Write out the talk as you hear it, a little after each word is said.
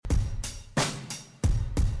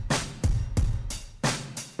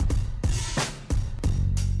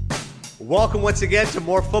Welcome once again to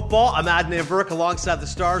More Football. I'm Adnan Burke alongside the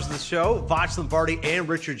stars of the show, Voch Lombardi and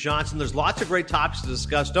Richard Johnson. There's lots of great topics to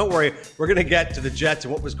discuss. Don't worry, we're going to get to the Jets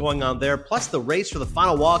and what was going on there, plus the race for the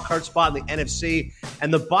final wildcard spot in the NFC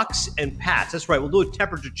and the Bucs and Pats. That's right, we'll do a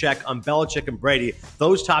temperature check on Belichick and Brady,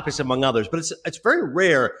 those topics among others. But it's very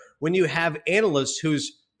rare when you have analysts whose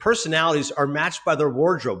personalities are matched by their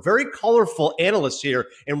wardrobe. Very colorful analysts here.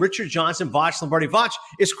 And Richard Johnson, Voch Lombardi. Voch,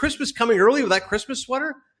 is Christmas coming early with that Christmas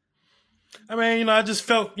sweater? I mean, I just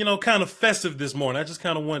felt, kind of festive this morning. I just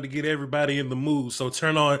kind of wanted to get everybody in the mood. So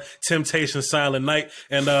turn on Temptation Silent Night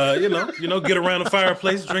and, get around the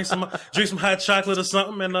fireplace, drink some hot chocolate or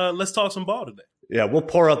something, and let's talk some ball today. Yeah, we'll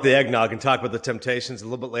pour out the eggnog and talk about the Temptations a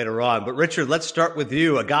little bit later on. But Richard, let's start with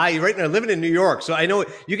you, a guy right now living in New York. So I know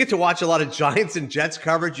you get to watch a lot of Giants and Jets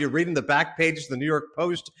coverage. You're reading the back pages of the New York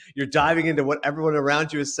Post. You're diving into what everyone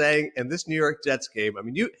around you is saying. And this New York Jets game, I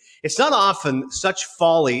mean, it's not often such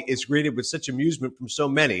folly is greeted with such amusement from so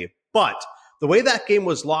many. But the way that game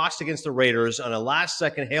was lost against the Raiders on a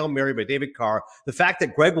last-second Hail Mary by David Carr, the fact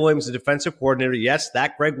that Greg Williams, the defensive coordinator, yes,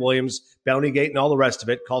 that Greg Williams, Bountygate and all the rest of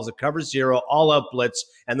it, calls a cover zero, all-out blitz,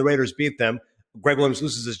 and the Raiders beat them. Greg Williams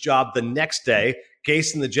loses his job the next day.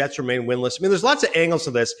 Gase and the Jets remain winless. I mean, there's lots of angles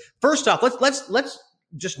to this. First off, let's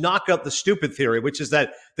just knock out the stupid theory, which is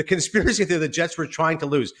that the conspiracy theory the Jets were trying to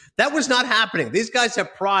lose. That was not happening. These guys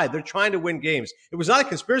have pride. They're trying to win games. It was not a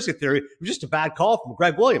conspiracy theory. It was just a bad call from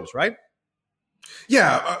Greg Williams, right?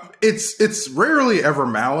 Yeah, it's rarely ever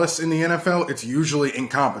malice in the NFL. It's usually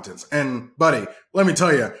incompetence. And, buddy, let me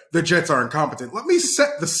tell you, the Jets are incompetent. Let me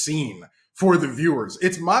set the scene for the viewers.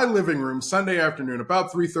 It's my living room Sunday afternoon,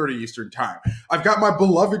 about 3:30 Eastern time. I've got my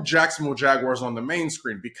beloved Jacksonville Jaguars on the main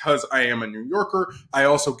screen because I am a New Yorker. I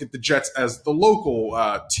also get the Jets as the local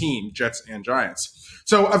team, Jets and Giants.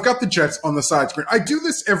 So I've got the Jets on the side screen. I do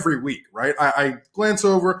this every week, right? I glance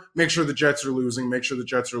over, make sure the Jets are losing,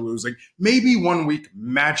 Maybe one week,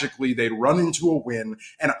 magically, they'd run into a win,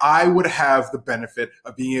 and I would have the benefit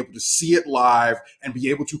of being able to see it live and be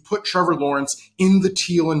able to put Trevor Lawrence in the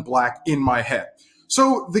teal and black in my head.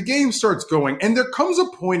 So the game starts going, and there comes a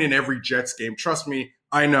point in every Jets game, trust me,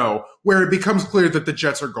 I know, where it becomes clear that the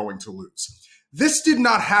Jets are going to lose. This did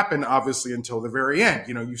not happen, obviously, until the very end.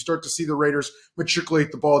 You start to see the Raiders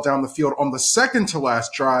matriculate the ball down the field on the second to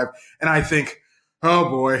last drive, and I think, oh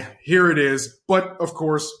boy, here it is. But, of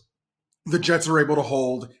course, the Jets are able to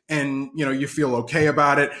hold, and, you feel okay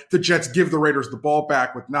about it. The Jets give the Raiders the ball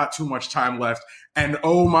back with not too much time left, and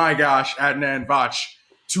oh my gosh, Adnan Voch,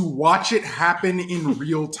 to watch it happen in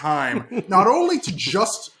real time, not only to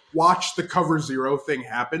just watch the cover zero thing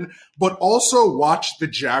happen, but also watch the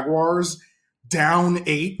Jaguars down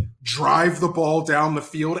 8, drive the ball down the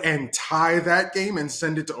field and tie that game and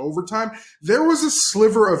send it to overtime. There was a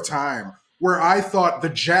sliver of time where I thought the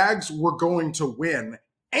Jags were going to win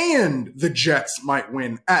and the Jets might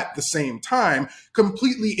win at the same time,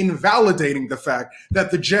 completely invalidating the fact that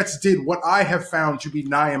the Jets did what I have found to be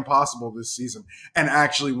nigh impossible this season and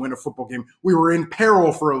actually win a football game. We were in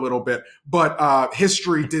peril for a little bit, but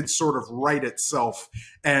history did sort of right itself,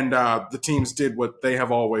 and the teams did what they have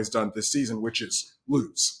always done this season, which is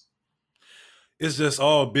lose. It's just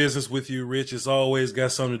all business with you, Rich. It's always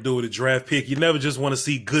got something to do with a draft pick. You never just want to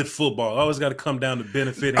see good football. Always got to come down to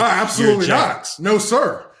benefiting. Absolutely not. No,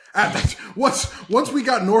 sir. Once we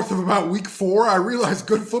got north of about week 4, I realized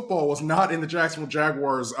good football was not in the Jacksonville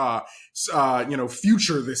Jaguars,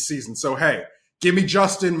 future this season. So, hey, give me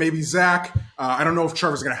Justin, maybe Zach. I don't know if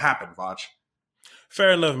Trevor's going to happen, Voch.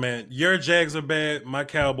 Fair enough, man. Your Jags are bad. My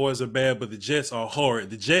Cowboys are bad, but the Jets are horrid.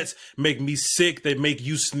 The Jets make me sick. They make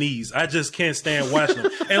you sneeze. I just can't stand watching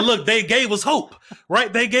them. And look, they gave us hope,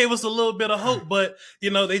 right? They gave us a little bit of hope, but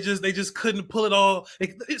they just couldn't pull it all.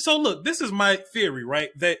 So look, this is my theory, right?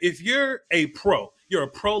 That if you're a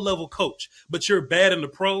pro level coach, but you're bad in the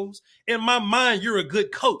pros, in my mind, you're a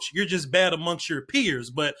good coach. You're just bad amongst your peers.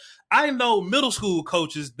 But I know middle school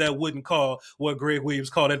coaches that wouldn't call what Greg Williams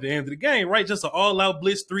called at the end of the game, right? Just an all-out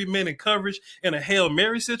blitz, 3-man in coverage in a Hail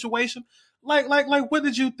Mary situation. Like, what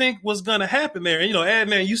did you think was going to happen there? And,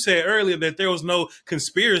 Adnan, you said earlier that there was no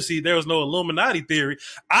conspiracy, there was no Illuminati theory.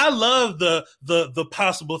 I love the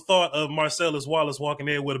possible thought of Marcellus Wallace walking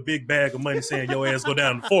in with a big bag of money saying, your ass go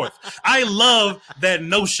down the 4th. I love that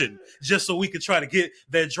notion, just so we could try to get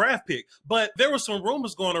that draft pick. But there were some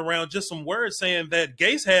rumors going around, just some words saying that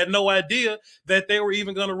Gase had no idea that they were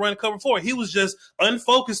even going to run cover 4. He was just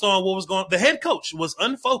unfocused on what was going on. The head coach was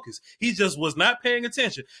unfocused. He just was not paying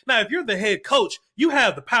attention. Now, if you're the head head coach, you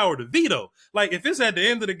have the power to veto. Like, if it's at the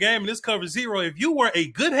end of the game and it's cover 0, if you were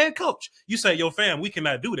a good head coach, you say, yo, fam, we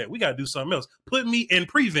cannot do that. We got to do something else. Put me in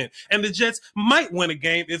prevent. And the Jets might win a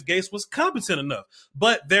game if Gase was competent enough,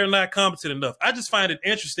 but they're not competent enough. I just find it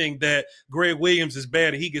interesting that Greg Williams is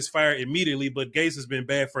bad and he gets fired immediately, but Gase has been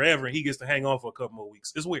bad forever and he gets to hang on for a couple more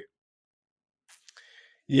weeks. It's weird.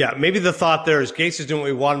 Yeah, maybe the thought there is Gase is doing what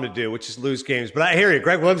we want him to do, which is lose games. But I hear you.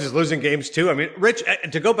 Greg Williams is losing games too. I mean, Rich,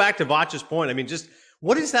 to go back to Vach's point, I mean, just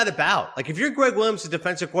what is that about? Like, if you're Greg Williams, the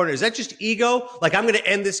defensive coordinator, is that just ego? Like, I'm going to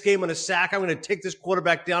end this game on a sack. I'm going to take this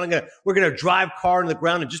quarterback down. We're going to drive Carr in the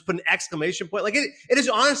ground and just put an exclamation point. Like, it is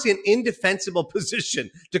honestly an indefensible position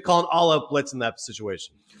to call an all-out blitz in that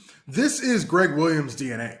situation. This is Greg Williams'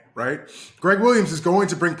 DNA, right? Greg Williams is going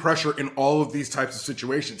to bring pressure in all of these types of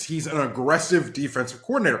situations. He's an aggressive defensive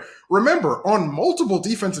coordinator. Remember, on multiple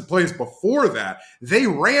defensive plays before that, they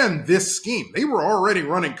ran this scheme. They were already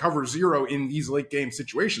running cover 0 in these late game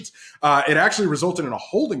situations. It actually resulted in a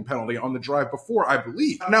holding penalty on the drive before, I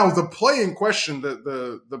believe. Now, the play in question,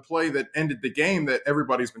 the play that ended the game that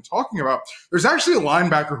everybody's been talking about, there's actually a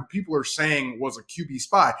linebacker who people are saying was a QB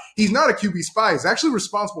spy. He's not a QB spy. He's actually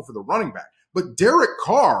responsible for the running back. But Derek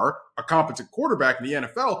Carr, a competent quarterback in the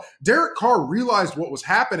NFL, Derek Carr realized what was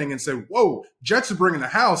happening and said, whoa, Jets are bringing the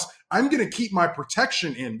house. I'm going to keep my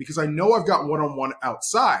protection in because I know I've got one-on-one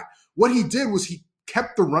outside. What he did was he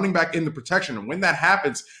kept the running back in the protection. And when that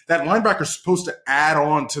happens, that linebacker is supposed to add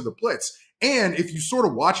on to the blitz. And if you sort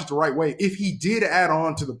of watch it the right way, if he did add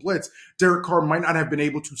on to the blitz, Derek Carr might not have been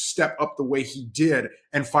able to step up the way he did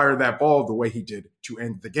and fire that ball the way he did to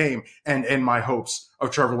end the game and end my hopes of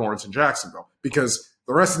Trevor Lawrence in Jacksonville. Because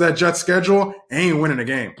the rest of that Jets schedule ain't winning a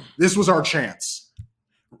game. This was our chance.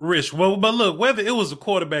 Rich, well, but look, whether it was a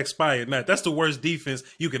quarterback spy or not, that's the worst defense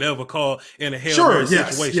you could ever call in a Hail Mary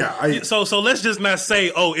situation. Yeah, so let's just not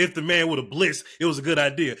say, oh, if the man would have blitzed, it was a good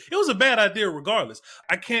idea. It was a bad idea regardless.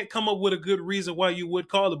 I can't come up with a good reason why you would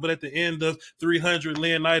call it, but at the end of 300,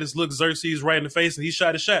 Leonidas looked Xerxes right in the face and he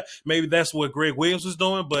shot a shot. Maybe that's what Greg Williams was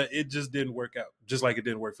doing, but it just didn't work out, just like it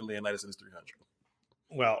didn't work for Leonidas in his 300.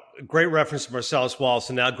 Well, great reference to Marcellus Wallace,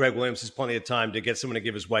 and now Greg Williams has plenty of time to get someone to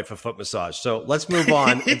give his wife a foot massage. So let's move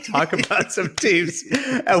on and talk about some teams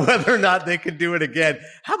and whether or not they can do it again.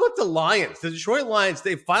 How about the Lions? The Detroit Lions,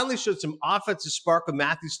 they finally showed some offensive spark with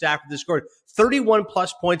Matthew Stafford. They scored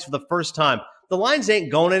 31-plus points for the first time. The Lions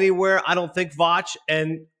ain't going anywhere, I don't think, Vach.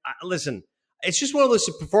 And listen, it's just one of those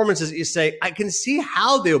performances that you say, I can see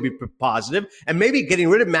how they'll be positive, and maybe getting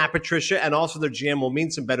rid of Matt Patricia and also their GM will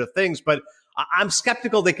mean some better things, but I'm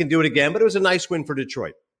skeptical they can do it again, but it was a nice win for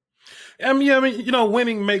Detroit. I mean,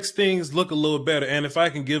 winning makes things look a little better. And if I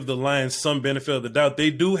can give the Lions some benefit of the doubt,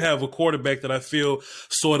 they do have a quarterback that I feel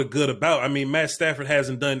sort of good about. I mean, Matt Stafford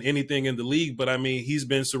hasn't done anything in the league, but I mean, he's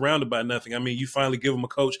been surrounded by nothing. I mean, you finally give him a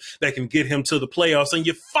coach that can get him to the playoffs and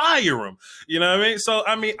you fire him. You know what I mean? So,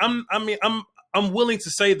 I'm willing to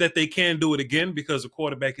say that they can do it again because the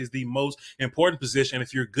quarterback is the most important position.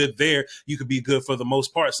 If you're good there, you could be good for the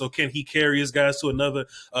most part. So can he carry his guys to another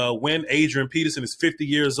win? Adrian Peterson is 50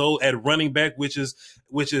 years old at running back, which is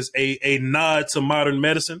a nod to modern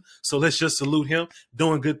medicine. So let's just salute him,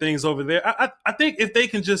 doing good things over there. I think if they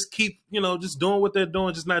can just keep, just doing what they're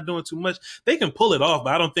doing, just not doing too much, they can pull it off.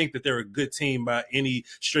 But I don't think that they're a good team by any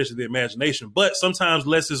stretch of the imagination. But sometimes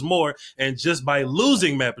less is more. And just by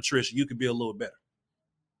losing Matt Patricia, you could be a little better.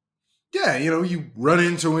 Yeah, you run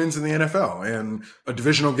into wins in the NFL and a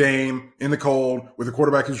divisional game in the cold with a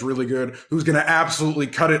quarterback who's really good, who's going to absolutely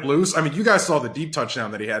cut it loose. I mean, you guys saw the deep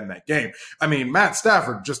touchdown that he had in that game. I mean, Matt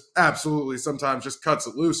Stafford just absolutely sometimes just cuts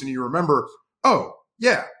it loose, and you remember, oh,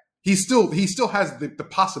 yeah, he still has the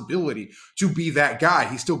possibility to be that guy.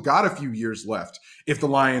 He's still got a few years left if the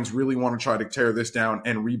Lions really want to try to tear this down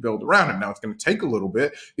and rebuild around him. Now, it's going to take a little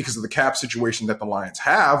bit because of the cap situation that the Lions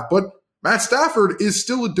have, but Matt Stafford is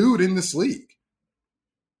still a dude in this league.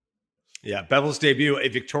 Yeah, Bevel's debut, a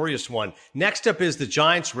victorious one. Next up is the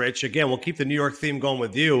Giants, Rich. Again, we'll keep the New York theme going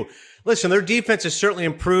with you. Listen, their defense has certainly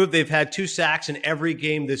improved. They've had 2 sacks in every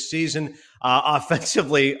game this season.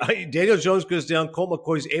 Offensively, Daniel Jones goes down. Colt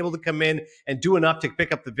McCoy is able to come in and do enough to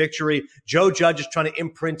pick up the victory. Joe Judge is trying to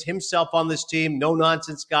imprint himself on this team.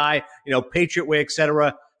 No-nonsense guy, Patriot way,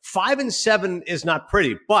 etc. 5-7 is not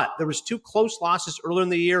pretty, but there was 2 close losses earlier in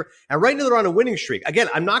the year, and right now they're on a winning streak. Again,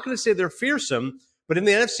 I'm not going to say they're fearsome, but in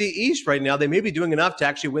the NFC East right now, they may be doing enough to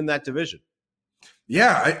actually win that division.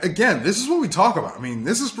 Yeah, again, this is what we talk about. I mean,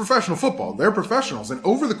 this is professional football. They're professionals, and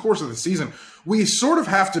over the course of the season, we sort of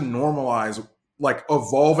have to normalize like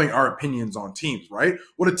evolving our opinions on teams, right?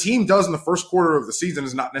 What a team does in the first quarter of the season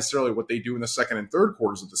is not necessarily what they do in the second and third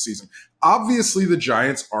quarters of the season. Obviously, the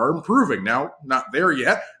Giants are improving. Now, not there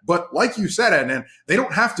yet, but like you said, Adnan, they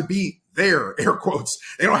don't have to be there, air quotes.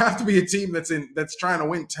 They don't have to be a team that's trying to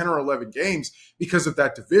win 10 or 11 games because of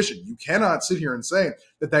that division. You cannot sit here and say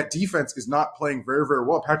that defense is not playing very, very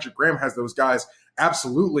well. Patrick Graham has those guys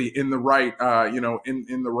absolutely in the right,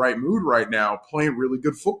 in the right mood right now, playing really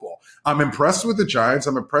good football. I'm impressed with the Giants.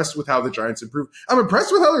 I'm impressed with how the Giants improve. I'm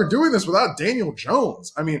impressed with how they're doing this without Daniel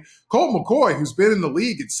Jones. I mean, Colt McCoy, who's been in the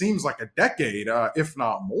league, it seems like a decade, if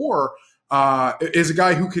not more, is a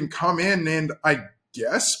guy who can come in and I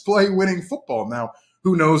guess play winning football. Now,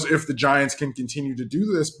 who knows if the Giants can continue to do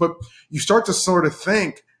this, but you start to sort of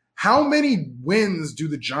think, how many wins do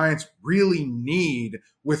the Giants really need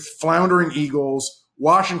with floundering Eagles,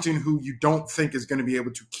 Washington, who you don't think is going to be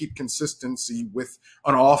able to keep consistency with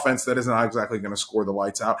an offense that is not exactly going to score the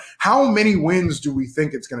lights out? How many wins do we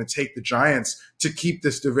think it's going to take the Giants to keep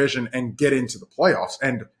this division and get into the playoffs?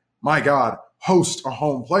 And my God, host a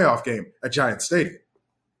home playoff game at Giants Stadium.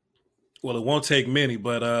 Well, it won't take many,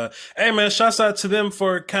 but hey, man, shouts out to them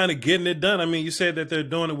for kind of getting it done. I mean, you said that they're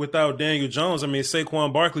doing it without Daniel Jones. I mean,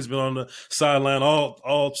 Saquon Barkley's been on the sideline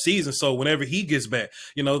all season, so whenever he gets back,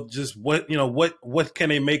 just what can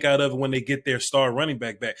they make out of it when they get their star running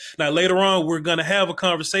back back? Now, later on, we're going to have a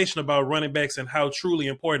conversation about running backs and how truly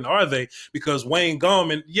important are they, because Wayne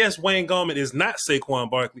Gallman is not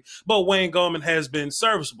Saquon Barkley, but Wayne Gallman has been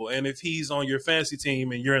serviceable, and if he's on your fantasy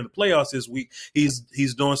team and you're in the playoffs this week,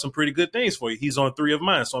 he's doing some pretty good things for you. He's on 3 of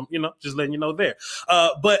mine, so I'm just letting you know there.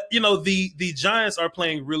 But the Giants are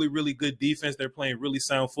playing really, really good defense. They're playing really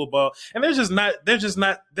sound football, and they're just not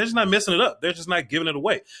messing it up. They're just not giving it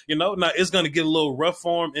away. Now it's going to get a little rough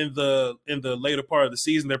for them in the later part of the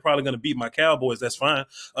season. They're probably going to beat my Cowboys. That's fine.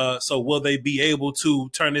 So will they be able to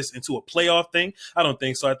turn this into a playoff thing? I don't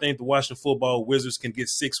think so. I think the Washington Football Wizards can get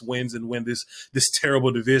 6 wins and win this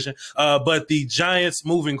terrible division. But the Giants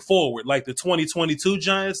moving forward, like the 2022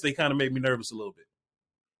 Giants, they kind of made me nervous a little bit.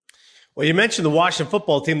 Well, you mentioned the Washington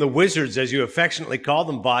football team, the Wizards, as you affectionately call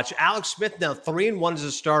them, Botch. Alex Smith now 3-1 as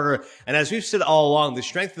a starter. And as we've said all along, the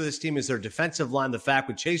strength of this team is their defensive line. The fact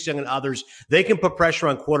with Chase Young and others, they can put pressure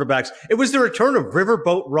on quarterbacks. It was the return of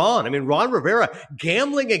Riverboat Ron. I mean, Ron Rivera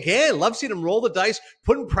gambling again. Love seeing him roll the dice,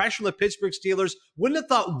 putting pressure on the Pittsburgh Steelers. Wouldn't have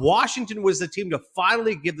thought Washington was the team to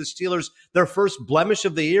finally give the Steelers their first blemish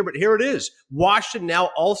of the year. But here it is. Washington now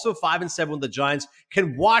also 5-7 with the Giants.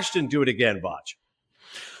 Can Washington do it again, Botch?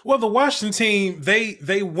 Well, the Washington team,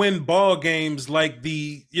 they win ball games like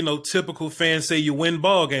the, typical fans say you win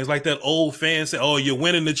ball games, like that old fan say, oh, you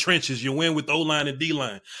win in the trenches, you win with O-line and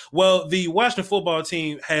D-line. Well, the Washington football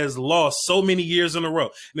team has lost so many years in a row,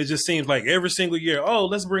 and it just seems like every single year, oh,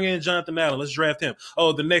 let's bring in Jonathan Allen, let's draft him.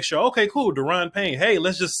 Oh, the next year, okay, cool, Daron Payne. Hey,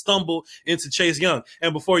 let's just stumble into Chase Young.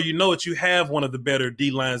 And before you know it, you have one of the better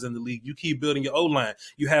D-lines in the league. You keep building your O-line.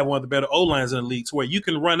 You have one of the better O-lines in the league to where you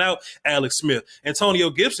can run out Alex Smith. Antonio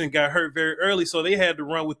Gibson got hurt very early, so they had to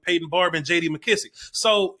run with Peyton Barber and J.D. McKissick.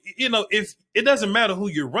 So, if it doesn't matter who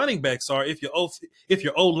your running backs are, if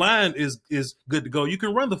your O-line is good to go, you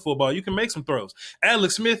can run the football, you can make some throws.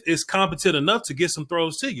 Alex Smith is competent enough to get some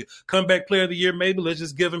throws to you. Comeback player of the year, maybe. Let's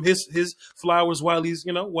just give him his flowers while he's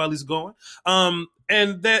going.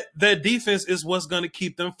 And that defense is what's going to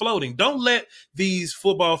keep them floating. Don't let these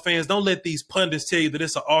football fans, don't let these pundits tell you that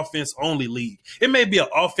it's an offense-only league. It may be an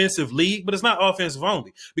offensive league, but it's not offensive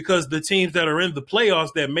only, because the teams that are in the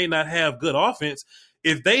playoffs that may not have good offense,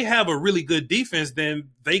 if they have a really good defense, then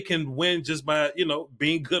they can win just by,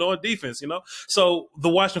 being good on defense, So the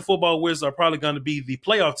Washington Football Wizards are probably going to be the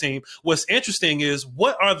playoff team. What's interesting is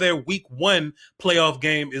what are their week 1 playoff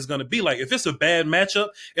game is going to be like. If it's a bad matchup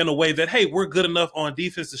in a way that, hey, we're good enough on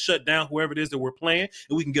defense to shut down whoever it is that we're playing,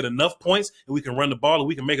 and we can get enough points, and we can run the ball, and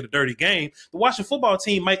we can make it a dirty game, the Washington football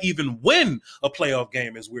team might even win a playoff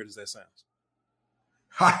game, as weird as that sounds.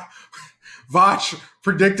 Vach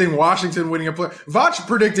predicting Washington winning a play. Vach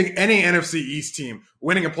predicting any NFC East team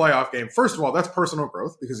winning a playoff game. First of all, that's personal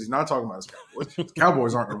growth because he's not talking about his Cowboys. The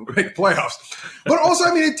Cowboys aren't going to make the playoffs. But also,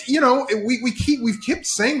 I mean, we've kept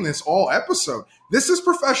saying this all episode. This is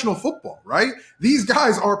professional football, right? These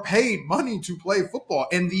guys are paid money to play football,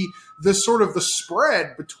 and the sort of the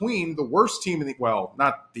spread between the worst team in the, well,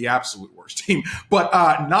 not the absolute worst team, but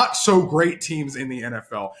not so great teams in the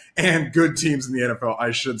NFL and good teams in the NFL, I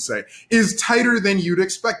should say, is tighter than you'd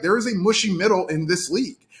expect. There is a mushy middle in this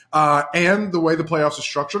league. And the way the playoffs are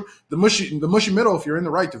structured, the mushy middle, if you're in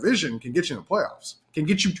the right division, can get you in the playoffs, can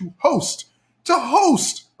get you to host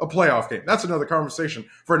a playoff game. That's another conversation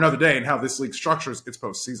for another day and how this league structures its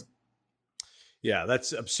postseason. Yeah,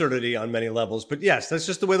 that's absurdity on many levels. But yes, that's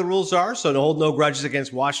just the way the rules are. So no hold no grudges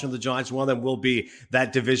against Washington, the Giants. One of them will be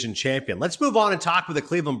that division champion. Let's move on and talk with the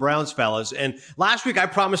Cleveland Browns, fellas. And last week I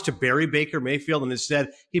promised to bury Baker Mayfield, and instead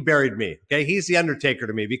he buried me. Okay, he's the Undertaker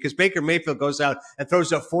to me because Baker Mayfield goes out and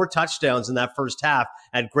throws up 4 touchdowns in that first half.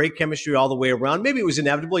 Had great chemistry all the way around. Maybe it was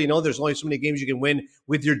inevitable. You know, there's only so many games you can win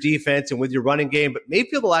with your defense and with your running game. But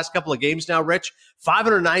Mayfield, the last couple of games now, Rich,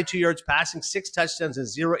 592 yards passing, 6 touchdowns, and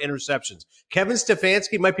 0 interceptions. Kevin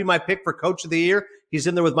Stefanski might be my pick for Coach of the Year. He's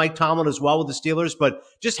in there with Mike Tomlin as well with the Steelers. But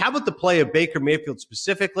just how about the play of Baker Mayfield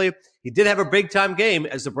specifically? He did have a big-time game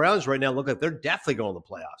as the Browns right now look like they're definitely going to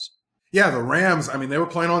the playoffs. Yeah, the Rams, I mean, they were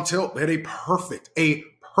playing on tilt. They had a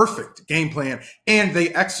perfect game plan, and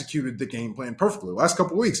they executed the game plan perfectly. The last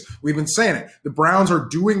couple of weeks, we've been saying it. The Browns are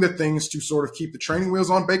doing the things to sort of keep the training wheels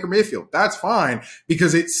on Baker Mayfield. That's fine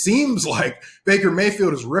because it seems like Baker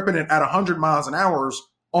Mayfield is ripping it at 100 miles an hour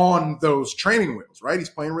on those training wheels, right? He's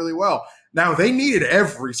playing really well. Now, they needed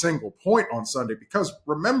every single point on Sunday because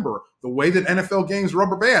remember the way that NFL games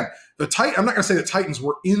rubber band. I'm not going to say the Titans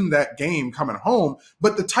were in that game coming home,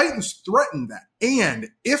 but the Titans threatened that.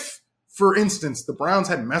 And if, for instance, the Browns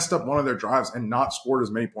had messed up one of their drives and not scored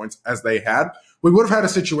as many points as they had, we would have had a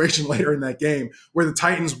situation later in that game where the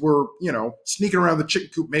Titans were, sneaking around the chicken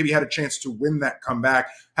coop, maybe had a chance to win that comeback,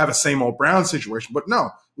 have a same old Browns situation. But no,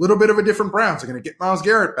 a little bit of a different Browns. They're going to get Myles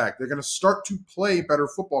Garrett back. They're going to start to play better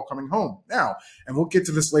football coming home. Now, and we'll get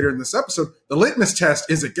to this later in this episode, the litmus test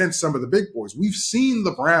is against some of the big boys. We've seen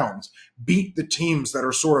the Browns beat the teams that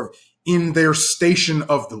are sort of in their station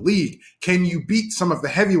of the league. Can you beat some of the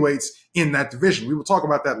heavyweights in that division? We will talk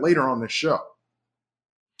about that later on this show.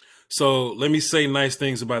 So let me say nice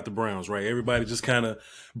things about the Browns, right? Everybody just kind of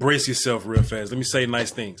brace yourself real fast. Let me say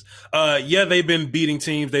nice things. Yeah, they've been beating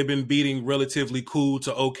teams. They've been beating relatively cool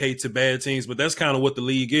to okay to bad teams, but that's kind of what the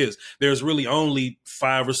league is. There's really only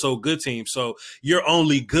 5 or so good teams. So you're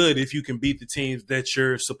only good if you can beat the teams that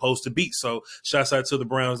you're supposed to beat. So shouts out to the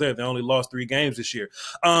Browns there. They only lost 3 games this year.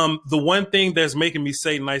 The one thing that's making me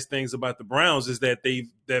say nice things about the Browns is that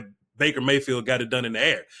Baker Mayfield got it done in the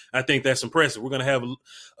air. I think that's impressive. We're going to have,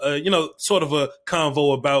 sort of a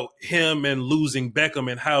convo about him and losing Beckham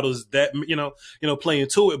and how does that, play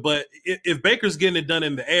into it. But if Baker's getting it done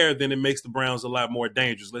in the air, then it makes the Browns a lot more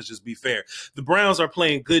dangerous. Let's just be fair. The Browns are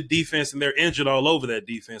playing good defense and they're injured all over that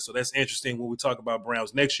defense. So that's interesting when we talk about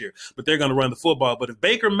Browns next year. But they're going to run the football. But if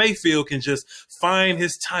Baker Mayfield can just find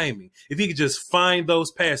his timing, if he could just find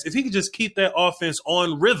those passes, if he could just keep that offense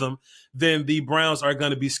on rhythm, then the Browns are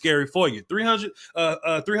going to be scary for you.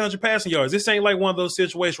 300 passing yards. This ain't like one of those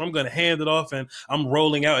situations where I'm going to hand it off and I'm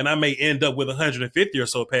rolling out and I may end up with 150 or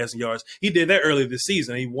so passing yards. He did that earlier this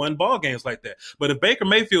season. He won ball games like that. But if Baker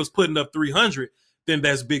Mayfield's putting up 300, then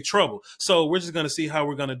that's big trouble. So we're just going to see how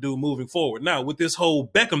we're going to do moving forward. Now, with this whole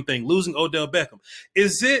Beckham thing, losing Odell Beckham,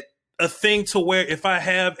 is it a thing to where if I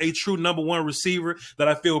have a true number 1 receiver that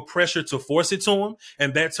I feel pressure to force it to him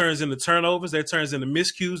and that turns into turnovers, that turns into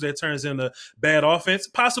miscues, that turns into bad offense?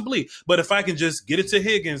 Possibly. But if I can just get it to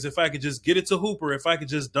Higgins, if I could just get it to Hooper, if I could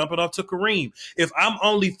just dump it off to Kareem, if I'm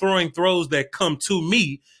only throwing throws that come to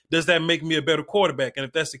me, does that make me a better quarterback? And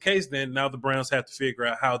if that's the case, then now the Browns have to figure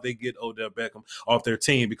out how they get Odell Beckham off their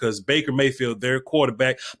team because Baker Mayfield, their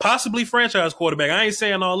quarterback, possibly franchise quarterback. I ain't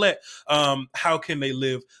saying all that. How can they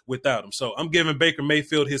live without him? So I'm giving Baker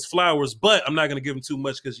Mayfield his flowers, but I'm not going to give him too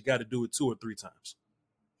much because you got to do it 2 or 3 times.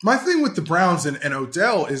 My thing with the Browns and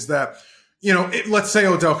Odell is that, let's say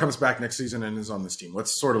Odell comes back next season and is on this team.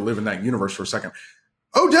 Let's sort of live in that universe for a second.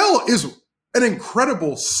 Odell is an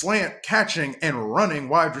incredible slant catching and running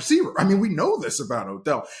wide receiver. I mean, we know this about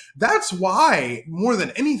Odell. That's why, more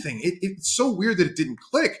than anything, it's so weird that it didn't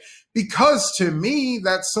click because to me,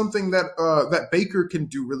 that's something that that Baker can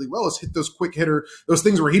do really well is hit those quick hitter, those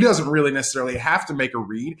things where he doesn't really necessarily have to make a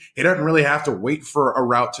read. He doesn't really have to wait for a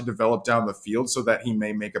route to develop down the field so that he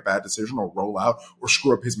may make a bad decision or roll out or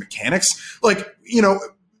screw up his mechanics.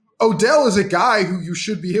 Odell is a guy who you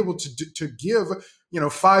should be able to give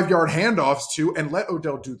 5-yard handoffs to and let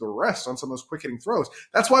Odell do the rest on some of those quick hitting throws.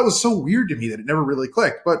 That's why it was so weird to me that it never really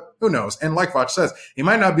clicked, but who knows? And like Vach says, he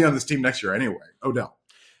might not be on this team next year anyway, Odell.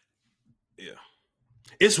 Yeah.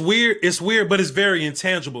 It's weird, but it's very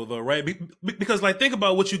intangible though, right? Because think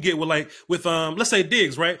about what you get with let's say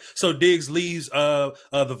Diggs, right? So Diggs leaves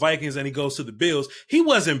the Vikings and he goes to the Bills. He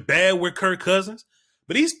wasn't bad with Kirk Cousins,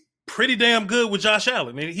 but he's pretty damn good with Josh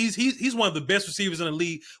Allen. And he's one of the best receivers in the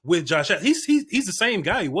league with Josh Allen. He's the same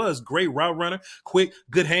guy he was. Great route runner, quick,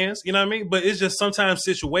 good hands. You know what I mean? But it's just sometimes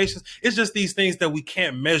situations. It's just these things that we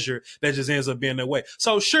can't measure that just ends up being that way.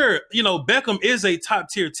 So sure, Beckham is a top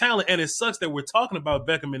tier talent, and it sucks that we're talking about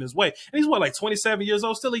Beckham in his way. And he's like 27 years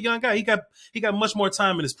old, still a young guy. He got much more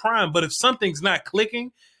time in his prime. But if something's not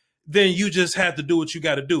clicking, then you just have to do what you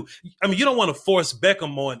got to do. I mean, you don't want to force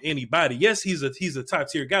Beckham on anybody. Yes, he's a top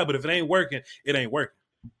tier guy, but if it ain't working, it ain't working.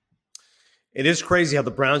 It is crazy how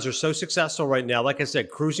the Browns are so successful right now. Like I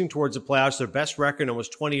said, cruising towards the playoffs, their best record in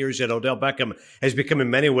almost 20 years, yet Odell Beckham has become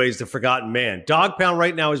in many ways the forgotten man. Dog Pound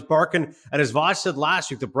right now is barking, and as Vosh said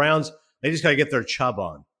last week, the Browns, they just got to get their chub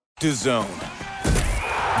on. DAZN.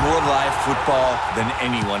 More live football than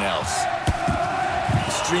anyone else.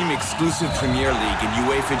 Stream exclusive Premier League and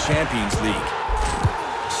UEFA Champions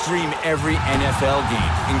League. Stream every NFL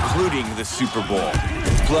game, including the Super Bowl.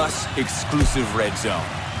 Plus, exclusive Red Zone,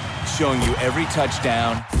 showing you every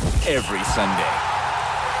touchdown, every Sunday.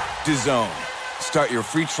 DAZN. Start your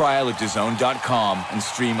free trial at DAZN.com and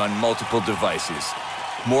stream on multiple devices.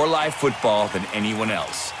 More live football than anyone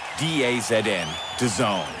else. DAZN.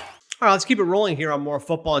 DAZN. All right, let's keep it rolling here on more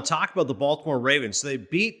football and talk about the Baltimore Ravens. So they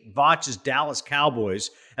beat Voch's Dallas Cowboys,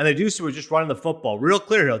 and they do so with just running the football. Real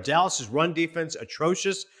clear here, Dallas's run defense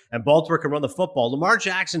atrocious, and Baltimore can run the football. Lamar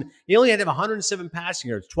Jackson, he only had to have 107 passing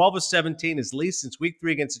yards, 12 of 17, his least since week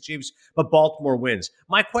 3 against the Chiefs, but Baltimore wins.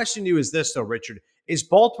 My question to you is this, though, Richard. Is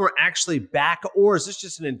Baltimore actually back, or is this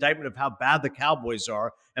just an indictment of how bad the Cowboys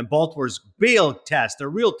are, and Baltimore's real test, their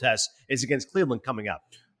real test, is against Cleveland coming up?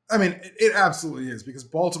 I mean, it absolutely is, because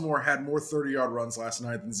Baltimore had more 30-yard runs last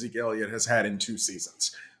night than Zeke Elliott has had in 2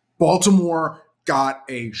 seasons. Baltimore got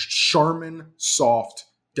a Charmin soft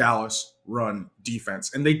Dallas run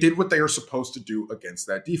defense, and they did what they are supposed to do against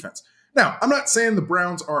that defense. Now, I'm not saying the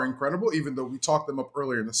Browns are incredible, even though we talked them up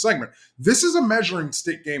earlier in the segment. This is a measuring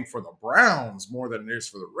stick game for the Browns more than it is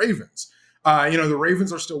for the Ravens. The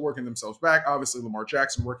Ravens are still working themselves back. Obviously, Lamar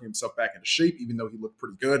Jackson working himself back into shape, even though he looked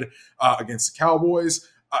pretty good against the Cowboys.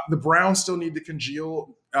 The Browns still need to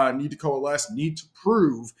congeal, need to coalesce, need to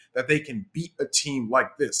prove that they can beat a team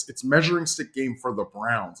like this. It's measuring stick game for the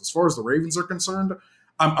Browns. As far as the Ravens are concerned,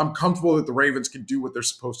 I'm comfortable that the Ravens can do what they're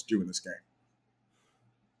supposed to do in this game.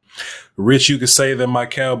 Rich, you can say that my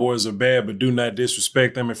Cowboys are bad, but do not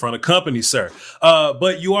disrespect them in front of company, sir.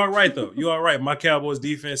 But you are right, though. You are right. My Cowboys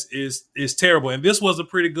defense is terrible. And this was a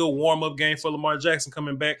pretty good warm-up game for Lamar Jackson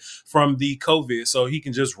coming back from the COVID. So he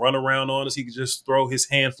can just run around on us. He can just throw his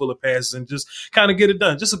handful of passes and just kind of get it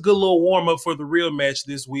done. Just a good little warm-up for the real match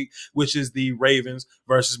this week, which is the Ravens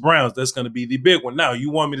versus Browns. That's going to be the big one. Now,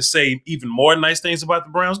 you want me to say even more nice things about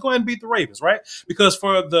the Browns? Go ahead and beat the Ravens, right? Because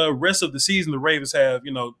for the rest of the season, the Ravens have,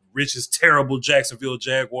 Rich's terrible Jacksonville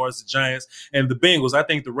Jaguars, the Giants, and the Bengals. I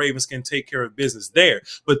think the Ravens can take care of business there,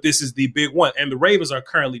 but this is the big one. And the Ravens are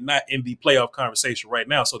currently not in the playoff conversation right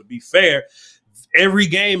now. So to be fair, every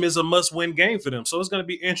game is a must-win game for them. So it's going to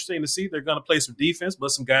be interesting to see. They're going to play some defense, but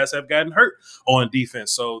some guys have gotten hurt on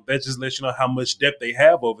defense. So that just lets you know how much depth they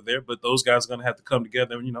have over there. But those guys are going to have to come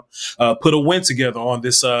together and, put a win together on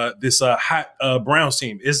this hot Browns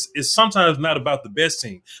team. It's sometimes not about the best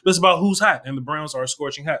team, but it's about who's hot. And the Browns are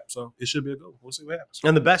scorching hot. So it should be a goal. We'll see what happens.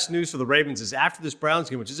 And the best news for the Ravens is after this Browns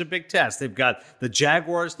game, which is a big test, they've got the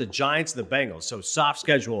Jaguars, the Giants, and the Bengals. So soft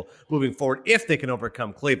schedule moving forward if they can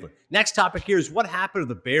overcome Cleveland. Next topic here is what happened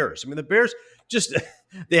to the Bears? I mean, the Bears just,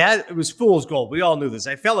 it was fool's gold. We all knew this.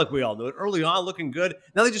 I felt like we all knew it. Early on, looking good.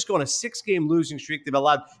 Now they just go on a 6-game losing streak. They've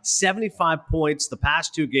allowed 75 points the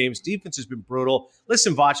past 2 games. Defense has been brutal.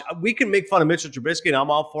 Listen, Voch, we can make fun of Mitchell Trubisky, and I'm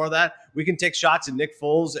all for that. We can take shots at Nick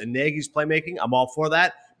Foles and Nagy's playmaking. I'm all for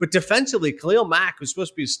that. But defensively, Khalil Mack, who's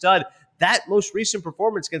supposed to be a stud, that most recent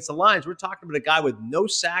performance against the Lions, we're talking about a guy with no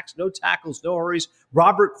sacks, no tackles, no hurries.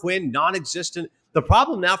 Robert Quinn, non-existent. The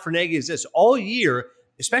problem now for Nagy is this. All year,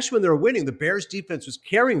 especially when they were winning, the Bears defense was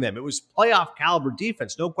carrying them. It was playoff caliber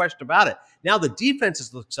defense, no question about it. Now the defense is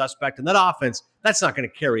the suspect, and that offense, that's not going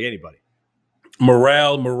to carry anybody.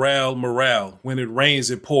 Morale. When it rains,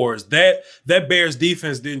 it pours. That Bears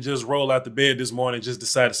defense didn't just roll out the bed this morning and just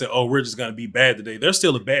decide to say, oh, we're just going to be bad today. They're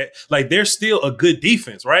still they're still a good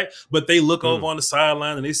defense, right? But they look over on the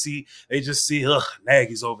sideline and they just see,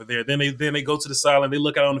 Nagy's over there. Then they go to the sideline, they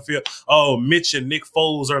look out on the field. Oh, Mitch and Nick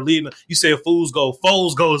Foles are leading. You said Foles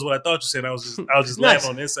go is what I thought you said. I was just laughing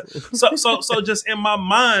on this. So just in my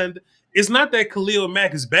mind, it's not that Khalil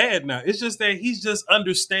Mack is bad now. It's just that he's just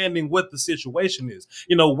understanding what the situation is.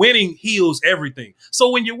 Winning heals everything. So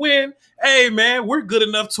when you win, hey, man, we're good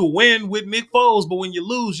enough to win with Nick Foles. But when you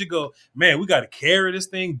lose, you go, man, we got to carry this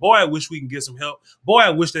thing. Boy, I wish we can get some help. Boy, I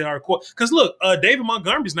wish they are. Because look, David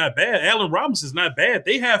Montgomery's not bad. Allen Robinson's not bad.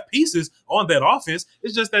 They have pieces on that offense.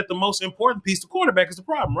 It's just that the most important piece, the quarterback, is the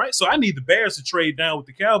problem, right? So I need the Bears to trade down with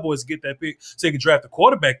the Cowboys to get that pick so they can draft a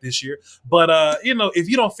quarterback this year. But, if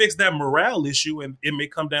you don't fix that morale issue, and it may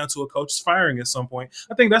come down to a coach's firing at some point,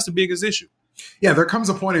 I think that's the biggest issue. Yeah, there comes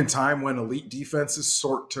a point in time when elite defenses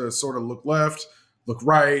sort of look left, look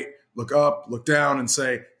right, look up, look down, and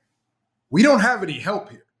say, we don't have any help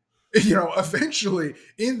here. Eventually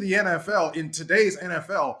in the NFL, in today's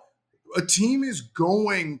NFL, a team is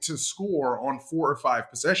going to score on 4 or 5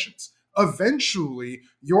 possessions. Eventually,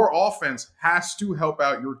 your offense has to help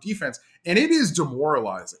out your defense, and it is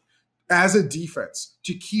demoralizing as a defense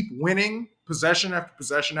to keep winning possession after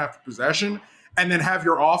possession after possession, and then have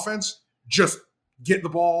your offense just get the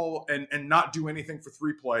ball and not do anything for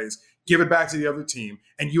 3 plays, give it back to the other team,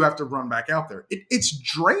 and you have to run back out there. It's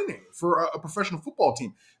draining for a professional football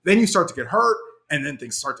team. Then you start to get hurt, and then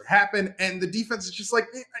things start to happen, and the defense is just like,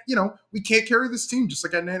 we can't carry this team, just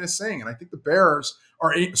like Adnan is saying. And I think the Bears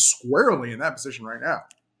are squarely in that position right now.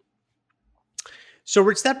 So,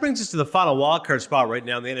 Rich, that brings us to the final wildcard spot right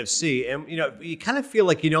now in the NFC. And, you kind of feel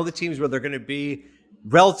like the teams where they're going to be,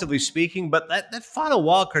 relatively speaking, but that final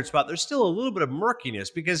wildcard spot, there's still a little bit of murkiness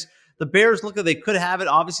because the Bears look like they could have it.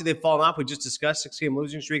 Obviously, they've fallen off. We just discussed 6-game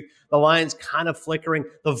losing streak. The Lions kind of flickering.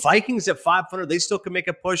 The Vikings at 500, they still can make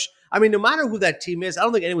a push. I mean, no matter who that team is, I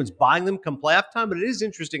don't think anyone's buying them come playoff time, but it is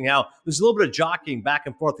interesting how there's a little bit of jockeying back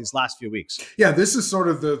and forth these last few weeks. Yeah, this is sort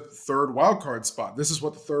of the third wildcard spot. This is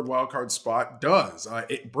what the third wildcard spot does.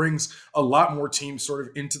 It brings a lot more teams sort of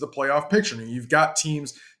into the playoff picture. And you've got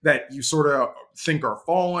teams that you sort of think are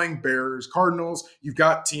falling, Bears, Cardinals. You've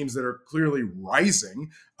got teams that are clearly rising,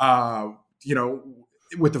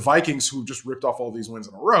 with the Vikings who just ripped off all these wins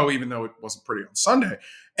in a row, even though it wasn't pretty on Sunday.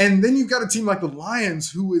 And then you've got a team like the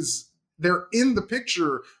Lions they're in the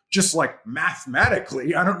picture just like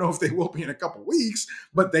mathematically. I don't know if they will be in a couple weeks,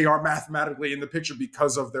 but they are mathematically in the picture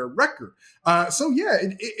because of their record.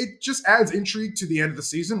 It just adds intrigue to the end of the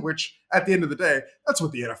season, which at the end of the day, that's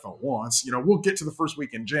what the NFL wants. We'll get to the first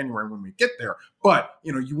week in January when we get there, but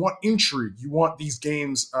you want intrigue. You want these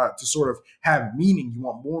games to sort of have meaning. You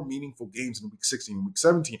want more meaningful games in week 16 and week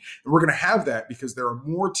 17. And we're going to have that because there are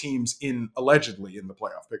more teams allegedly in the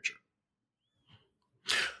playoff picture.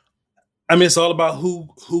 I mean, it's all about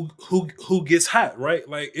who gets hot, right?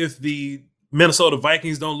 Like if the Minnesota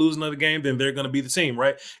Vikings don't lose another game, then they're going to be the team,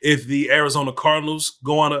 right? If the Arizona Cardinals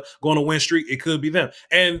go on a win streak, it could be them.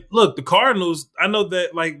 And look, the Cardinals, I know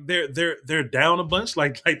that like they're down a bunch,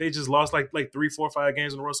 like they just lost like 3, 4, 5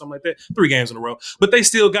 games in a row, something like that, 3 games in a row. But they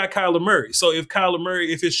still got Kyler Murray. So if Kyler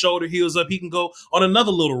Murray, if his shoulder heals up, he can go on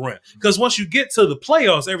another little run. Because once you get to the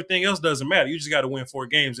playoffs, everything else doesn't matter. You just got to win 4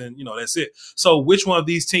 games, and that's it. So which one of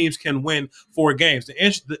these teams can win 4 games?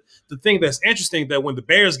 The thing that's interesting that when the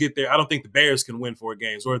Bears get there, I don't think the Bears can win 4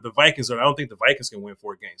 games, or the Vikings I don't think the Vikings can win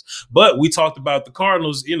 4 games. But we talked about the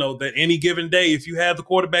Cardinals, that any given day, if you have the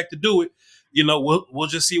quarterback to do it, we'll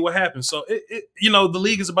just see what happens. So the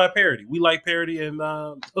league is about parity. We like parity, and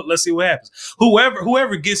let's see what happens.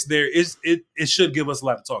 Whoever gets there it should give us a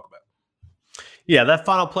lot to talk about. Yeah, that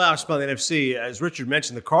final playoff spot in the NFC, as Richard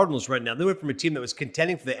mentioned, the Cardinals right now, they went from a team that was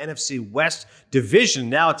contending for the NFC West division.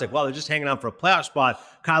 Now it's like, well, they're just hanging on for a playoff spot.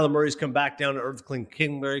 Kyler Murray's come back down to earth. Clint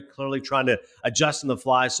Kingsbury clearly trying to adjust on the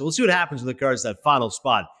fly. So we'll see what happens with regards to that final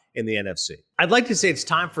spot in the NFC. I'd like to say it's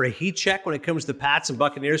time for a heat check when it comes to the Pats and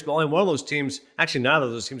Buccaneers, but only one of those teams, actually none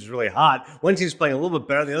of those teams is really hot. One team's playing a little bit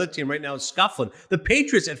better. The other team right now is scuffling. The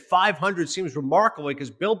Patriots at 500 seems remarkable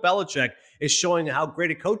because Bill Belichick is showing how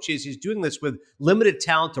great a coach he is. He's doing this with limited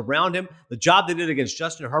talent around him. The job they did against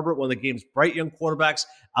Justin Herbert, one of the game's bright young quarterbacks,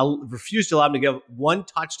 refused to allow him to give 1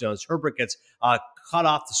 touchdown as Herbert gets cut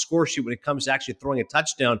off the score sheet when it comes to actually throwing a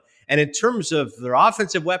touchdown. And in terms of their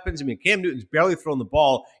offensive weapons, I mean, Cam Newton's barely throwing the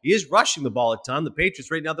ball. He is rushing the ball at times. The Patriots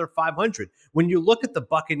right now, they're 500. When you look at the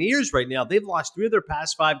Buccaneers right now, they've lost 3 of their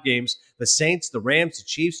past 5 games. The Saints, the Rams, the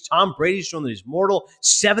Chiefs. Tom Brady's shown that he's mortal.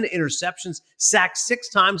 7 interceptions, sacked 6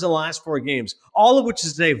 times in the last 4 games. All of which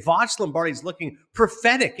is today. Voch Lombardi's looking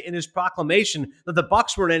prophetic in his proclamation that the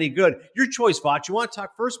Bucs weren't any good. Your choice, Voch. You want to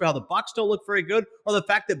talk first about how the Bucs don't look very good, or the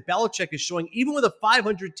fact that Belichick is showing, even with a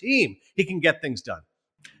 500 team, he can get things done?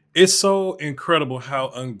 It's so incredible how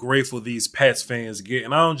ungrateful these Pats fans get.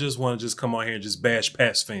 And I don't just want to just come on here and just bash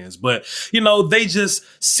Pats fans, but they just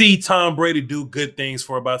see Tom Brady do good things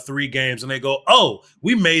for about 3 games and they go, oh,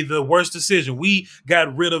 we made the worst decision. We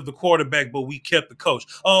got rid of the quarterback, but we kept the coach.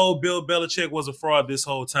 Oh, Bill Belichick was a fraud this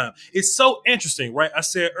whole time. It's so interesting, right? I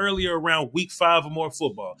said earlier around week 5 or more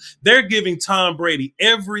football, they're giving Tom Brady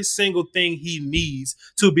every single thing he needs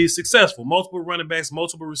to be successful. Multiple running backs,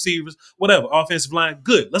 multiple receivers, whatever, offensive line,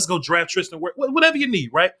 good. Let's go draft Tristan Wirfs, whatever you need,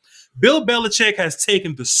 right? Bill Belichick has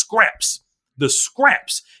taken the scraps,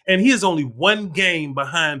 and he is only 1 game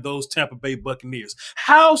behind those Tampa Bay Buccaneers.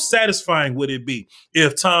 How satisfying would it be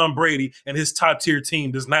if Tom Brady and his top-tier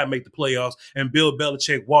team does not make the playoffs and Bill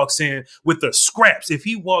Belichick walks in with the scraps? If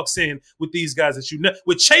he walks in with these guys that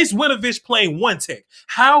with Chase Winovich playing 1 tech,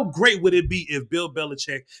 how great would it be if Bill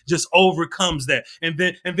Belichick just overcomes that and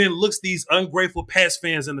then looks these ungrateful Pats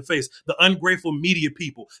fans in the face, the ungrateful media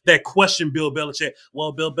people that question Bill Belichick?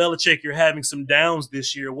 Well, Bill Belichick, you're having some downs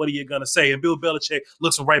this year. What are you going to say? And Bill Belichick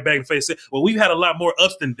looks him right back in the face and says, well, we've had a lot more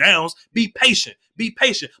ups than downs. Be patient.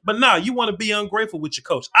 But now you want to be ungrateful with your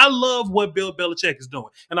coach. I love what Bill Belichick is doing.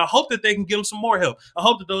 And I hope that they can get him some more help. I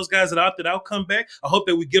hope that those guys that opted out come back. I hope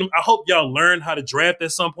that we get them. I hope y'all learn how to draft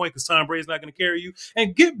at some point because Tom Brady's not going to carry you.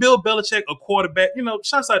 And get Bill Belichick a quarterback.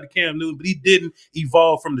 Shouts out to Cam Newton, but he didn't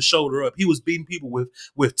evolve from the shoulder up. He was beating people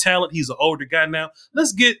with talent. He's an older guy now.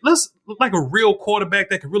 Let's like a real quarterback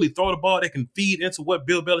that can really throw the ball, that can feed into what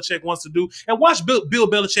Bill Belichick wants to do. And watch Bill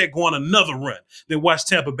Belichick go on another run. Then watch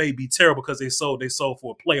Tampa Bay be terrible because they sold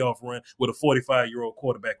for a playoff run with a 45-year-old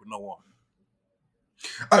quarterback with no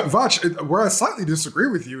arm. Vach, where I slightly disagree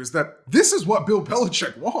with you is that this is what Bill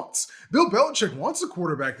Belichick wants. Bill Belichick wants a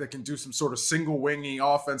quarterback that can do some sort of single-wingy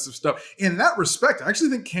offensive stuff. In that respect, I actually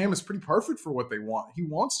think Cam is pretty perfect for what they want. He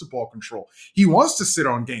wants to ball control. He wants to sit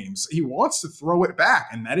on games. He wants to throw it back,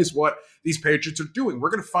 and that is what these Patriots are doing. We're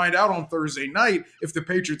going to find out on Thursday night if the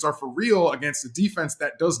Patriots are for real against a defense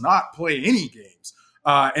that does not play any games.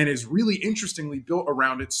 And is really interestingly built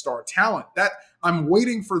around its star talent. That I'm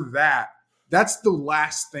waiting for that. That's the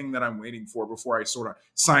last thing that I'm waiting for before I sort of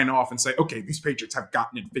sign off and say, okay, these Patriots have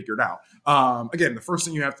gotten it figured out. Again, the first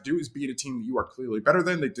thing you have to do is beat a team that you are clearly better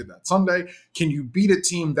than. They did that Sunday. Can you beat a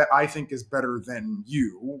team that I think is better than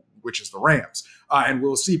you, which is the Rams? And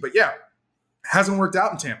we'll see. But yeah, hasn't worked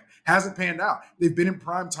out in Tampa. Hasn't panned out. They've been in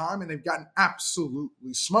prime time and they've gotten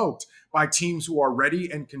absolutely smoked by teams who are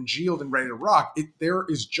ready and congealed and ready to rock. There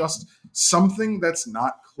is just something that's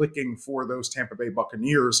not clicking for those Tampa Bay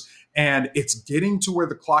Buccaneers, and it's getting to where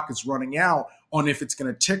the clock is running out on if it's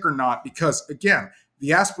going to tick or not, because again,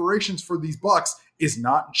 the aspirations for these Bucs is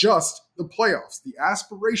not just the playoffs. The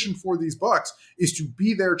aspiration for these Bucs is to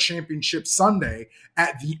be there championship Sunday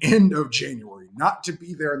at the end of January, not to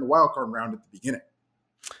be there in the wildcard round at the beginning.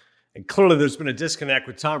 And clearly there's been a disconnect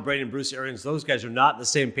with Tom Brady and Bruce Arians. Those guys are not on the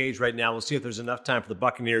same page right now. We'll see if there's enough time for the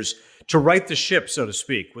Buccaneers to right the ship, so to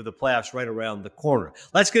speak, with the playoffs right around the corner.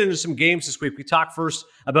 Let's get into some games this week. We talked first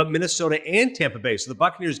about Minnesota and Tampa Bay. So the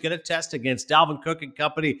Buccaneers get a test against Dalvin Cook and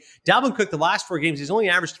company. Dalvin Cook, the last 4 games, he's only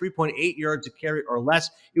averaged 3.8 yards to carry or less.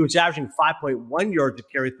 He was averaging 5.1 yards to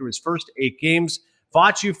carry through his first 8 games.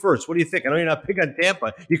 Vaught, you first. What do you think? I know you're not big on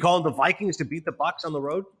Tampa. You calling the Vikings to beat the Bucs on the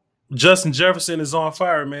road? Justin Jefferson is on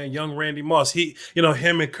fire, man. Young Randy Moss. Him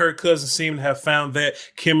and Kirk Cousins seem to have found that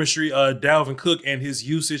chemistry. Dalvin Cook and his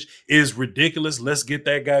usage is ridiculous. Let's get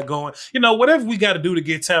that guy going. Whatever we got to do to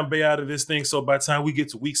get Tampa Bay out of this thing. So by the time we get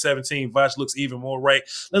to week 17, Voch looks even more right.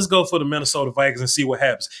 Let's go for the Minnesota Vikings and see what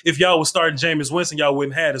happens. If y'all was starting Jameis Winston, y'all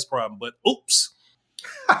wouldn't have this problem. But oops.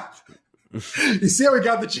 You see how we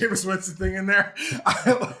got the Jameis Winston thing in there? I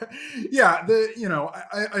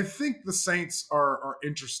think the Saints are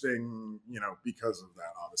interesting, because of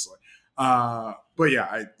that, obviously. But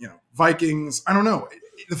yeah, Vikings, I don't know.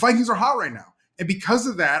 The Vikings are hot right now. And because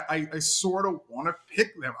of that, I sort of want to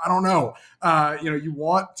pick them. I don't know. You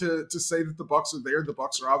want to say that the Bucs are there. The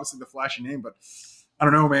Bucs are obviously the flashy name, but I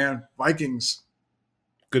don't know, man. Vikings.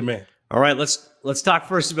 Good man. All right, let's talk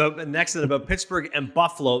first about Pittsburgh and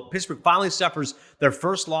Buffalo. Pittsburgh finally suffers their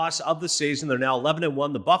first loss of the season. They're now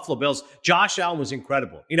 11-1. The Buffalo Bills, Josh Allen was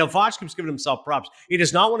incredible. Voch keeps giving himself props. He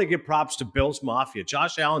does not want to give props to Bills Mafia.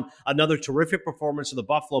 Josh Allen, another terrific performance of the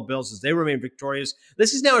Buffalo Bills as they remain victorious.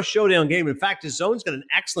 This is now a showdown game. In fact, DAZN's got an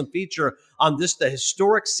excellent feature on the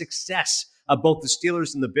historic success of both the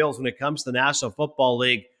Steelers and the Bills when it comes to the National Football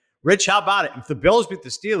League. Rich, how about it? If the Bills beat the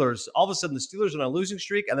Steelers, all of a sudden the Steelers are on a losing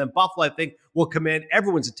streak, and then Buffalo, I think, will command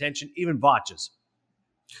everyone's attention, even Voch's.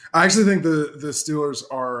 I actually think the Steelers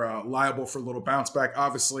are liable for a little bounce back.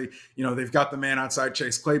 Obviously, they've got the man outside,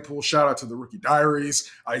 Chase Claypool. Shout out to the Rookie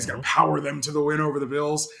Diaries. He's going to power them to the win over the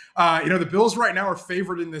Bills. The Bills right now are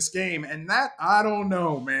favored in this game, and that, I don't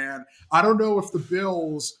know, man. I don't know if the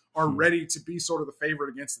Bills are ready to be sort of the favorite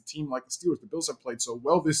against a team like the Steelers. The Bills have played so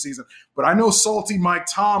well this season, but I know salty Mike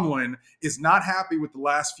Tomlin is not happy with the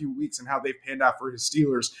last few weeks and how they've panned out for his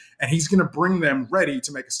Steelers, and he's going to bring them ready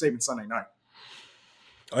to make a statement Sunday night.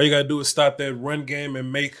 All you got to do is stop that run game and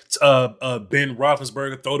make Ben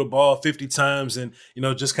Roethlisberger throw the ball 50 times and,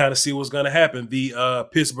 just kind of see what's going to happen. The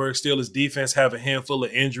Pittsburgh Steelers defense have a handful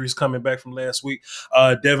of injuries coming back from last week.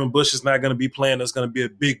 Devin Bush is not going to be playing. That's going to be a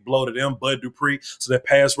big blow to them. Bud Dupree. So that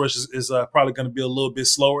pass rush is probably going to be a little bit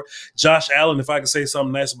slower. Josh Allen, if I can say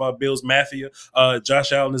something nice about Bills Mafia,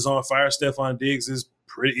 Josh Allen is on fire. Stephon Diggs is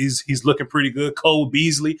he's looking pretty good. Cole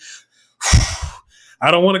Beasley. I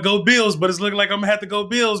don't want to go Bills, but it's looking like I'm going to have to go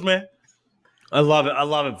Bills, man. I love it. I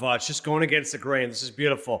love it, Voch. Just going against the grain. This is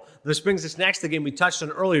beautiful. This brings us next to the game we touched on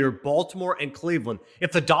earlier, Baltimore and Cleveland.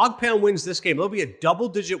 If the Dog Pound wins this game, they'll be a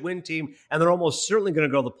double-digit win team, and they're almost certainly going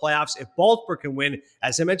to go to the playoffs. If Baltimore can win,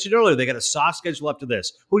 as I mentioned earlier, they got a soft schedule after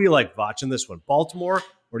this. Who do you like, Voch, in this one? Baltimore,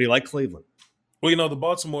 or do you like Cleveland? Well, the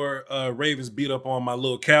Baltimore Ravens beat up on my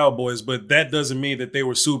little Cowboys, but that doesn't mean that they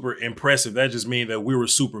were super impressive. That just means that we were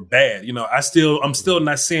super bad. I'm still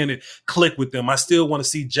not seeing it click with them. I still want to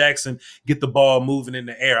see Jackson get the ball moving in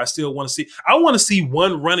the air. I want to see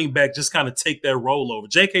one running back just kind of take that role over.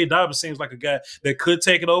 J.K. Dobbins seems like a guy that could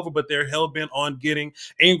take it over, but they're hell-bent on getting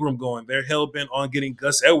Ingram going. They're hell-bent on getting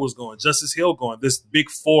Gus Edwards going, Justice Hill going, this big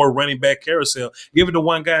 4 running back carousel. Give it to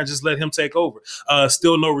one guy and just let him take over.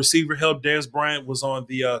 Still no receiver help. Dez Bryant was on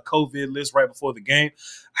the COVID list right before the game.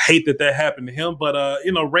 I hate that happened to him, but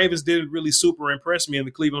Ravens didn't really super impress me, and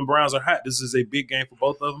the Cleveland Browns are hot. This is a big game for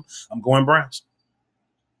both of them. I'm going Browns.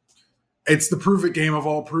 It's the prove-it game of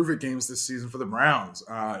all prove-it games this season for the Browns.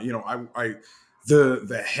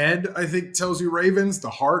 The head, I think, tells you Ravens. The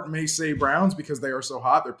heart may say Browns because they are so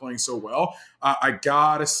hot. They're playing so well. I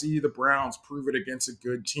got to see the Browns prove it against a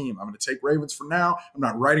good team. I'm going to take Ravens for now. I'm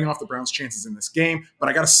not writing off the Browns' chances in this game, but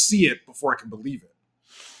I got to see it before I can believe it.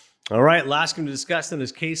 All right, last game to discuss then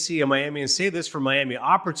is KC and Miami. And say this for Miami,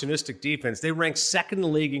 opportunistic defense. They rank second in the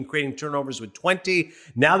league in creating turnovers with 20.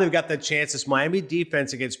 Now they've got that chance. This Miami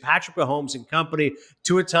defense against Patrick Mahomes and company.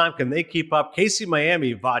 2 at a time. Can they keep up? KC,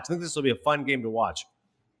 Miami, Voch. I think this will be a fun game to watch.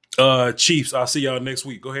 Chiefs, I'll see y'all next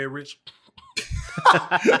week. Go ahead, Rich.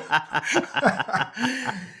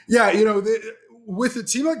 Yeah, with a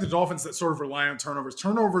team like the Dolphins that sort of rely on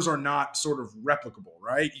turnovers are not sort of replicable,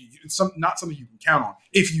 right? It's not something you can count on.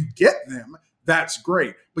 If you get them, that's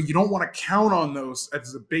great, but you don't want to count on those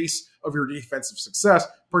as the base of your defensive success,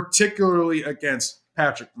 particularly against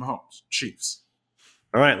Patrick Mahomes, Chiefs.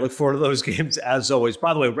 All right, look forward to those games as always.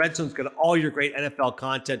 By the way, Red Zone's got all your great NFL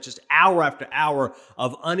content, just hour after hour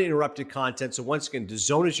of uninterrupted content. So once again,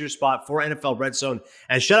 DAZN is your spot for NFL Red Zone.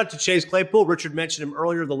 And shout out to Chase Claypool. Richard mentioned him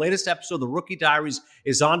earlier. The latest episode of the Rookie Diaries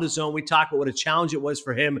is on DAZN. We talk about what a challenge it was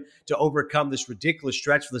for him to overcome this ridiculous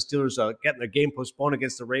stretch for the Steelers, getting their game postponed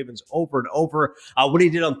against the Ravens over and over. What he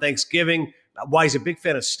did on Thanksgiving, why he's a big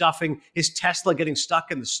fan of stuffing, his Tesla getting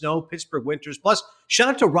stuck in the snow, Pittsburgh winters. Plus, shout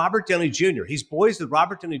out to Robert Downey Jr. He's boys with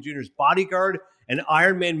Robert Downey Jr.'s bodyguard, and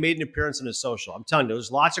Iron Man made an appearance on his social. I'm telling you,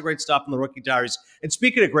 there's lots of great stuff in the Rookie Diaries. And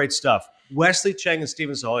speaking of great stuff, Wesley Cheng and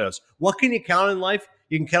Steven Zahoyos. What can you count in life?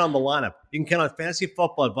 You can count on the lineup. You can count on fantasy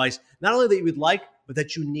football advice, not only that you would like, but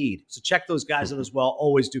that you need. So check those guys out as well.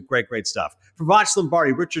 Always do great, great stuff. For Voch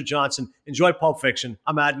Lombardi, Richard Johnson, enjoy Pulp Fiction.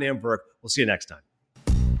 I'm Adnan Burke. We'll see you next time.